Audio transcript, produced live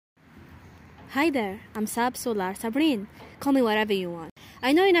Hi there, I'm Sab Solar Sabrine. Call me whatever you want.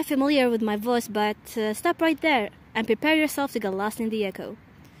 I know you're not familiar with my voice, but stop right there and prepare yourself to get lost in the echo.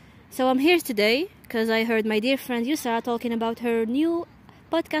 So I'm here today because I heard my dear friend Yusra talking about her new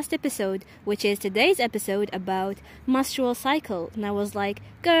podcast episode, which is today's episode about menstrual cycle. And I was like,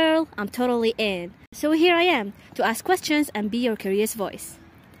 girl, I'm totally in. So here I am to ask questions and be your curious voice.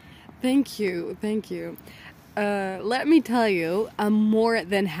 Thank you. Let me tell you, I'm more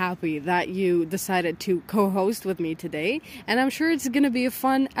than happy that you decided to co-host with me today, and I'm sure it's going to be a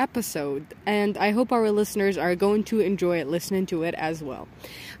fun episode, and I hope our listeners are going to enjoy listening to it as well.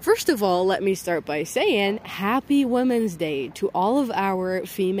 First of all, let me start by saying Happy Women's Day to all of our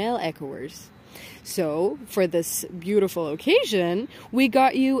female echoers. So, for this beautiful occasion, we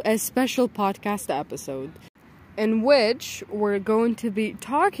got you a special podcast episode in which we're going to be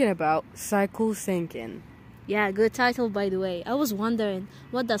talking about cycle syncing. Yeah, good title by the way. I was wondering,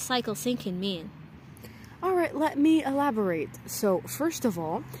 what does cycle syncing mean? Alright, let me elaborate. So, first of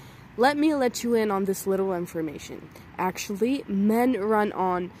all, let me let you in on this little information. Actually, men run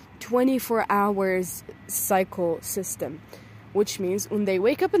on 24 hours cycle system, which means when they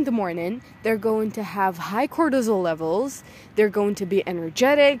wake up in the morning, they're going to have high cortisol levels, they're going to be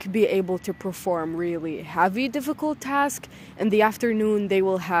energetic, be able to perform really heavy, difficult tasks. In the afternoon, they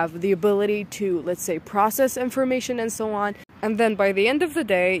will have the ability to, let's say, process information and so on. And then by the end of the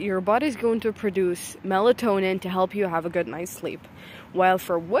day, your body's going to produce melatonin to help you have a good night's sleep. While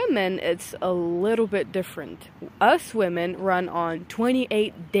for women, it's a little bit different. Us women run on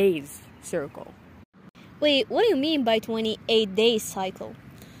 28 days circle. Wait, what do you mean by 28 days cycle?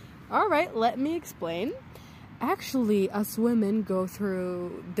 Alright, let me explain. Actually, us women go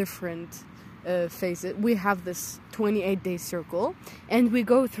through different phases. We have this 28-day circle, and we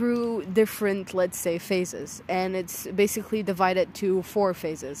go through different, let's say, phases. And it's basically divided to 4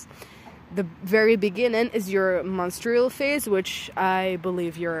 phases. The very beginning is your menstrual phase, which I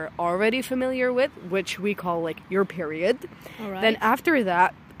believe you're already familiar with, which we call like your period. All right. Then after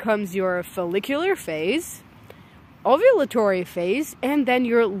that comes your follicular phase, ovulatory phase, and then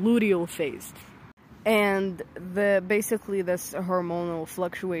your luteal phase. And basically this hormonal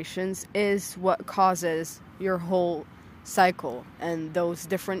fluctuations is what causes your whole cycle and those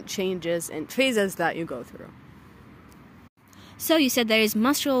different changes and phases that you go through. So you said there is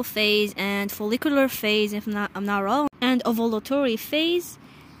menstrual phase and follicular phase, if I'm not wrong, and ovulatory phase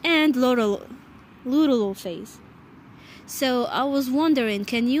and luteal phase. So I was wondering,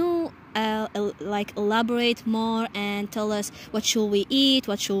 can you elaborate more and tell us what should we eat,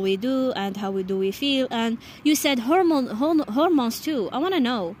 what should we do, and how do we feel? And you said hormones too. I want to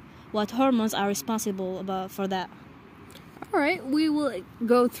know what hormones are responsible for that. All right, we will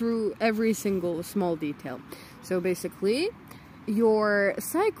go through every single small detail. So basically, your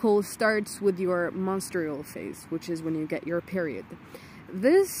cycle starts with your menstrual phase, which is when you get your period.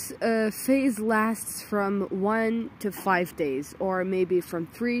 This phase lasts from 1 to 5 days, or maybe from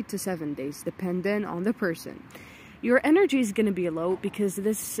 3 to 7 days, depending on the person. Your energy is going to be low because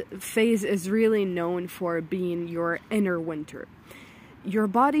this phase is really known for being your inner winter. Your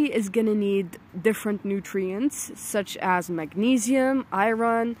body is going to need different nutrients such as magnesium,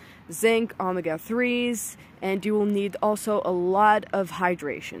 iron, zinc, omega-3s, and you will need also a lot of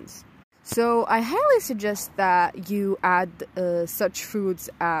hydrations. So I highly suggest that you add such foods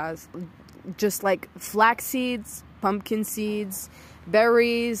as just like flax seeds, pumpkin seeds,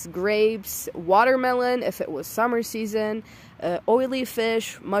 berries, grapes, watermelon if it was summer season, oily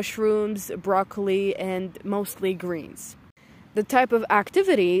fish, mushrooms, broccoli, and mostly greens. The type of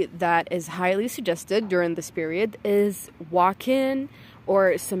activity that is highly suggested during this period is walking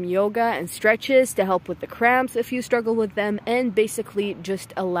or some yoga and stretches to help with the cramps if you struggle with them, and basically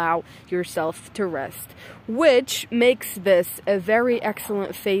just allow yourself to rest, which makes this a very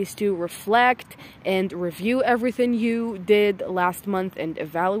excellent phase to reflect and review everything you did last month and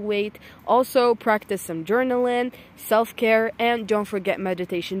evaluate. Also practice some journaling, self-care, and don't forget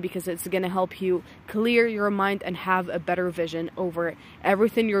meditation because it's going to help you clear your mind and have a better vision over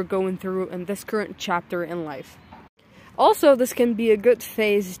everything you're going through in this current chapter in life. Also, this can be a good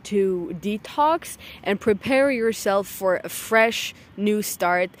phase to detox and prepare yourself for a fresh new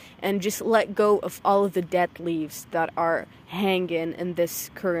start and just let go of all of the dead leaves that are hanging in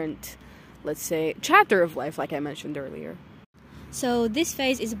this current, let's say, chapter of life, like I mentioned earlier. So this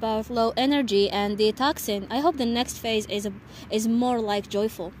phase is about low energy and detoxing. I hope the next phase is more like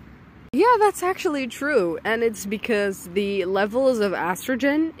joyful. Yeah, that's actually true, and it's because the levels of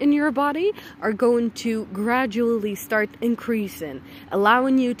estrogen in your body are going to gradually start increasing,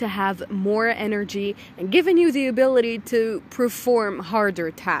 allowing you to have more energy and giving you the ability to perform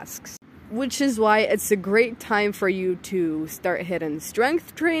harder tasks. which is why it's a great time for you to start hitting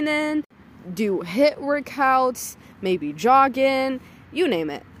strength training, do HIIT workouts, maybe jogging, you name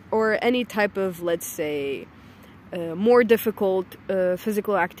it, or any type of, let's say, more difficult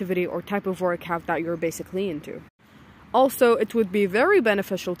physical activity or type of workout that you're basically into. Also, it would be very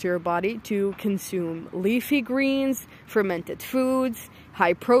beneficial to your body to consume leafy greens, fermented foods,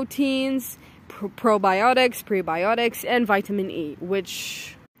 high proteins, probiotics, prebiotics, and vitamin E,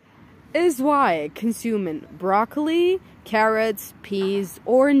 which is why consuming broccoli, carrots, peas,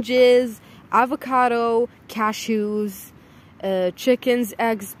 oranges, avocado, cashews, chickens,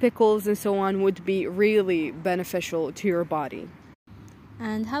 eggs, pickles, and so on would be really beneficial to your body.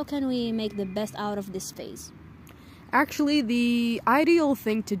 And how can we make the best out of this phase? Actually, the ideal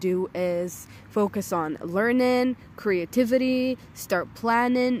thing to do is focus on learning, creativity, start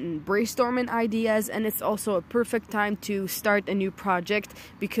planning and brainstorming ideas, and it's also a perfect time to start a new project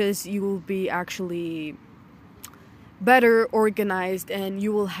because you will be actually better organized and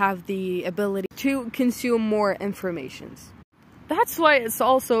you will have the ability to consume more information. That's why it's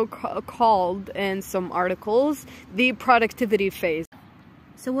also called in some articles the productivity phase.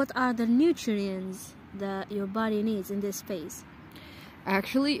 So what are the nutrients that your body needs in this phase?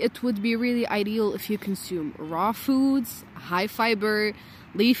 Actually, it would be really ideal if you consume raw foods, high fiber,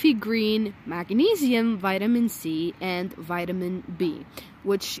 leafy green, magnesium, vitamin C, and vitamin B,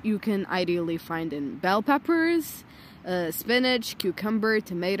 which you can ideally find in bell peppers, spinach, cucumber,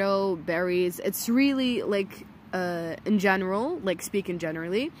 tomato, berries. It's really like in general, like speaking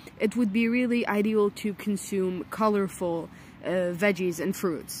generally, it would be really ideal to consume colorful veggies and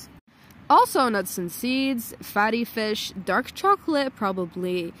fruits. Also nuts and seeds, fatty fish, dark chocolate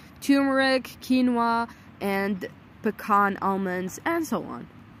probably, turmeric, quinoa, and pecan almonds, and so on.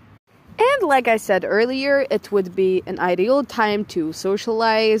 And like I said earlier, it would be an ideal time to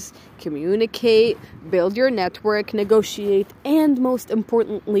socialize, communicate, build your network, negotiate, and most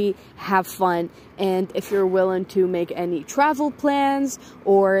importantly, have fun. And if you're willing to make any travel plans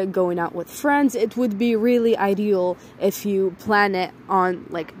or going out with friends, it would be really ideal if you plan it on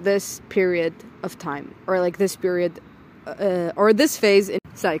like this period of time, or like this period or this phase in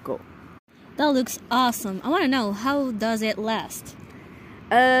cycle. That looks awesome. I want to know, how does it last?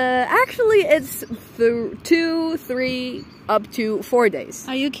 Actually, it's 2, 3, up to 4 days.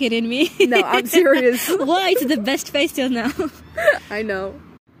 Are you kidding me? No, I'm serious. Why? It's the best phase till now. I know.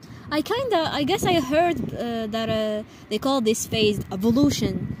 I guess I heard that they call this phase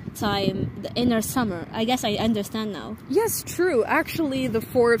evolution time, the inner summer. I guess I understand now. Yes, true. Actually, the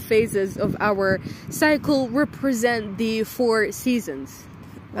 4 phases of our cycle represent the 4 seasons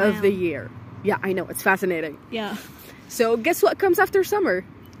of the year. Yeah, I know. It's fascinating. Yeah. So, guess what comes after summer?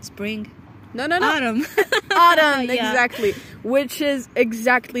 Spring. No. Autumn. Autumn, Yeah. exactly. Which is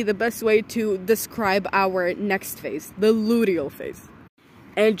exactly the best way to describe our next phase, the luteal phase.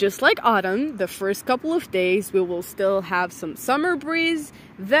 And just like autumn, the first couple of days we will still have some summer breeze,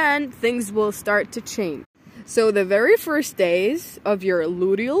 then things will start to change. So the very first days of your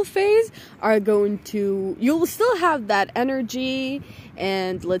luteal phase are you'll still have that energy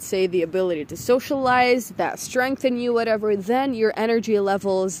and, let's say, the ability to socialize, that strength in you, whatever. Then your energy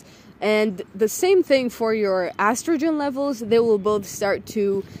levels, and the same thing for your estrogen levels, they will both start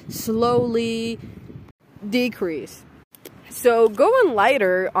to slowly decrease. So going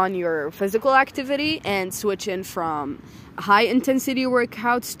lighter on your physical activity and switching from high intensity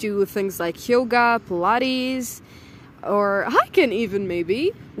workouts to things like yoga, Pilates, or hiking even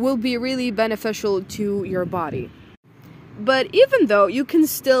maybe, will be really beneficial to your body. But even though you can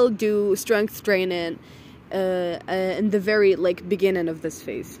still do strength training in the very beginning of this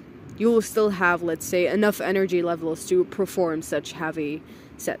phase, you will still have, let's say, enough energy levels to perform such heavy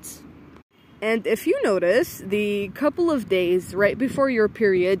sets. And if you notice, the couple of days right before your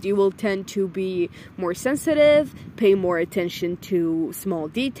period, you will tend to be more sensitive, pay more attention to small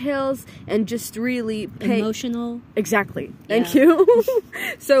details, and just really Emotional. Exactly. Yeah. Thank you.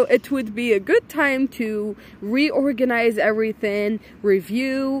 So it would be a good time to reorganize everything,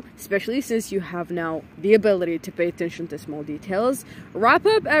 review, especially since you have now the ability to pay attention to small details, wrap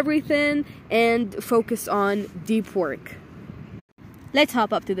up everything, and focus on deep work. Let's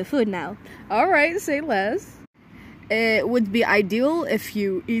hop up to the food now. Alright, say less. It would be ideal if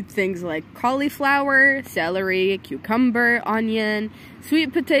you eat things like cauliflower, celery, cucumber, onion,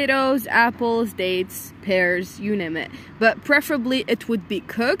 sweet potatoes, apples, dates, pears, you name it. But preferably it would be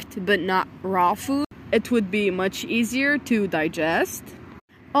cooked, but not raw food. It would be much easier to digest.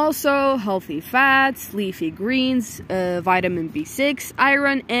 Also, healthy fats, leafy greens, vitamin B6,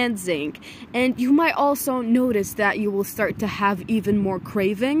 iron, and zinc. And you might also notice that you will start to have even more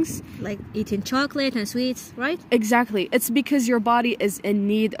cravings. Like eating chocolate and sweets, right? Exactly. It's because your body is in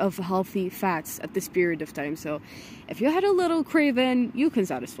need of healthy fats at this period of time. So if you had a little craving, you can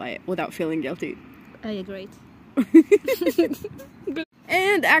satisfy it without feeling guilty. I agree.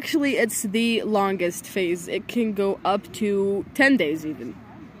 And actually, it's the longest phase. It can go up to 10 days even.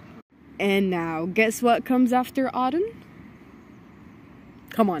 And now, guess what comes after autumn?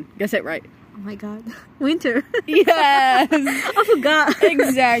 Come on, guess it right. Oh my god. Winter. Yes! I forgot.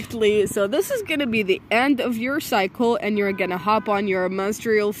 Exactly. So this is gonna be the end of your cycle, and you're gonna hop on your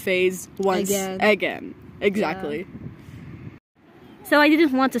menstrual phase once again. Exactly. Yeah. So I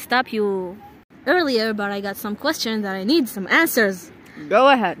didn't want to stop you earlier, but I got some questions that I need some answers. Go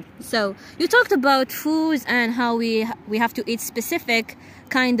ahead. So you talked about foods and how we have to eat specific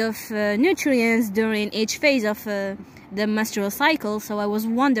kind of nutrients during each phase of the menstrual cycle. So I was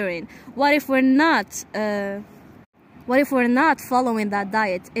wondering, what if we're not following that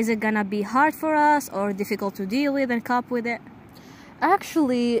diet? Is it gonna be hard for us or difficult to deal with and cope with it?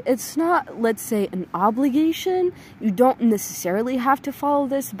 Actually, it's not, let's say, an obligation. You don't necessarily have to follow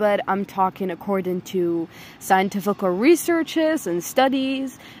this, but I'm talking according to scientific researches and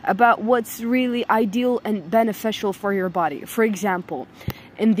studies about what's really ideal and beneficial for your body. For example,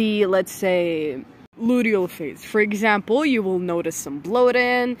 in the, let's say, luteal phase, for example, you will notice some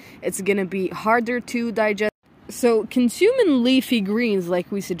bloating. It's gonna be harder to digest. So consuming leafy greens,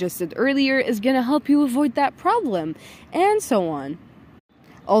 like we suggested earlier, is gonna help you avoid that problem, and so on.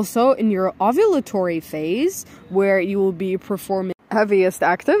 Also, in your ovulatory phase, where you will be performing heaviest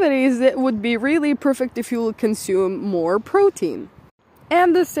activities, it would be really perfect if you will consume more protein.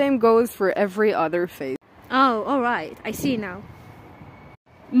 And the same goes for every other phase. Oh, alright. I see now.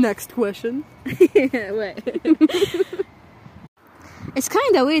 Next question. Wait. It's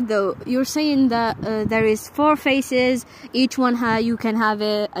kind of weird though. You're saying that there is 4 phases. Each one you can have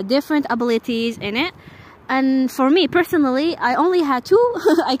a different abilities in it. And for me personally, I only had 2.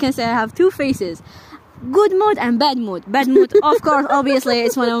 I can say I have 2 phases: good mood and bad mood. Bad mood, of course, obviously,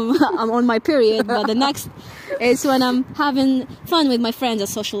 it's when I'm on my period. But the next is when I'm having fun with my friends and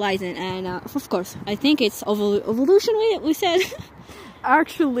socializing. And of course, I think it's evolution. We said.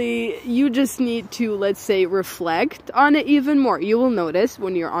 Actually, you just need to, let's say, reflect on it even more. You will notice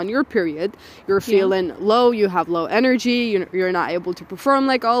when you're on your period, you're feeling low, you have low energy, you're not able to perform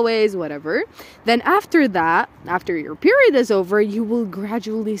like always, whatever. Then after that, after your period is over, you will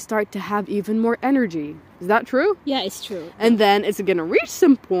gradually start to have even more energy. Is that true? Yeah, it's true. And then it's going to reach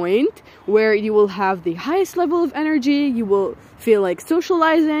some point where you will have the highest level of energy, you will feel like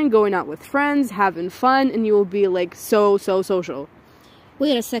socializing, going out with friends, having fun, and you will be like so social.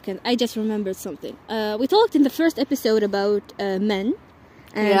 Wait a second, I just remembered something. We talked in the first episode about men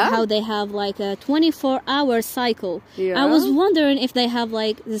and how they have like a 24-hour cycle. I was wondering if they have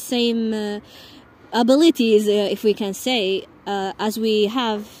like the same abilities, if we can say, as we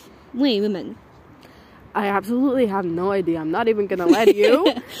have women. I absolutely have no idea. I'm not even gonna let you.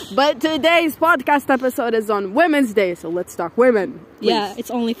 But today's podcast episode is on Women's Day, so let's talk women. Please. Yeah, it's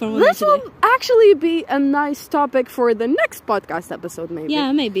only for women. This will actually be a nice topic for the next podcast episode, maybe.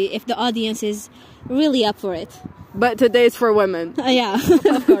 Yeah, maybe, if the audience is really up for it. But today's for women. Yeah,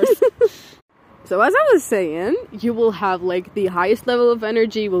 of course. So as I was saying, you will have like the highest level of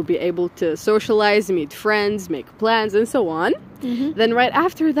energy, you will be able to socialize, meet friends, make plans, and so on. Then right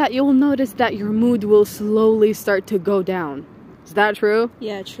after that, you will notice that your mood will slowly start to go down. Is that true?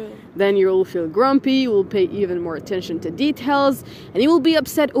 Yeah, true. Then you will feel grumpy, you will pay even more attention to details, and you will be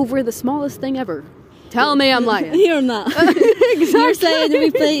upset over the smallest thing ever. Tell me I'm lying. You're not. Exactly. You're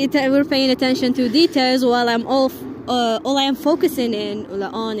saying we're paying attention to details while all I am focusing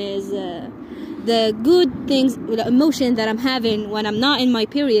on is the good things, the emotion that I'm having when I'm not in my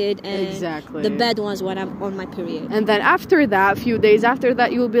period, and the bad ones when I'm on my period. And then after that, a few days after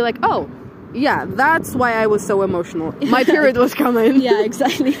that, you will be like, oh, yeah, that's why I was so emotional. My period was coming. Yeah,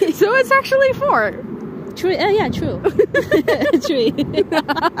 exactly. So it's actually 4. True. Yeah, true. True.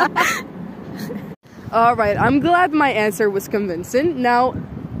 All right, I'm glad my answer was convincing. Now,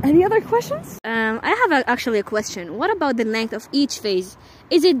 any other questions? I have actually a question. What about the length of each phase?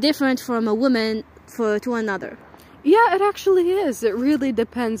 Is it different from a woman to another? Yeah, it actually is. It really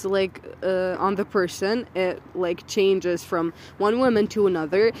depends, like, on the person. It, like, changes from one woman to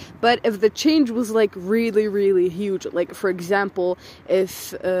another. But if the change was, like, really, really huge, like, for example,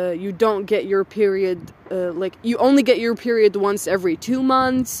 if you don't get your period, like, you only get your period once every 2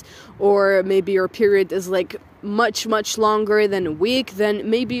 months, or maybe your period is, like, much, much longer than a week, then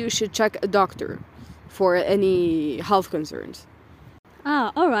maybe you should check a doctor for any health concerns.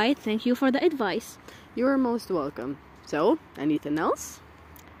 Ah, alright, thank you for the advice. You are most welcome. So, anything else?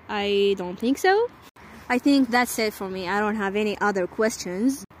 I don't think so. I think that's it for me. I don't have any other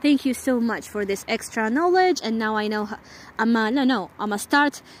questions. Thank you so much for this extra knowledge, and now I know I'ma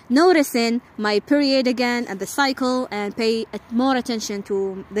start noticing my period again and the cycle and pay more attention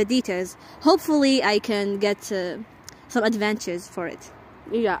to the details. Hopefully I can get some advantages for it.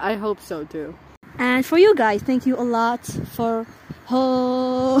 Yeah, I hope so too. And for you guys, thank you a lot for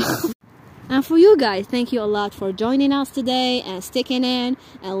And for you guys, thank you a lot for joining us today and sticking in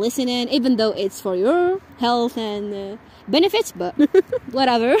and listening, even though it's for your health and benefits, but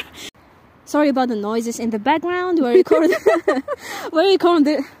whatever. Sorry about the noises in the background. We're recording.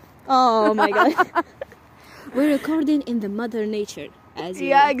 Oh my god. We're recording in the Mother Nature.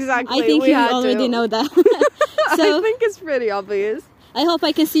 Exactly. I think you already know that. So I think it's pretty obvious. I hope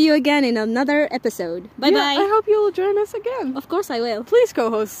I can see you again in another episode. Bye bye. I hope you'll join us again. Of course I will. Please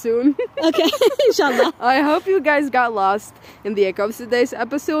co-host soon. Okay, inshallah. I hope you guys got lost in the echo of today's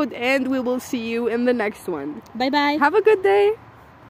episode, and we will see you in the next one. Bye bye. Have a good day.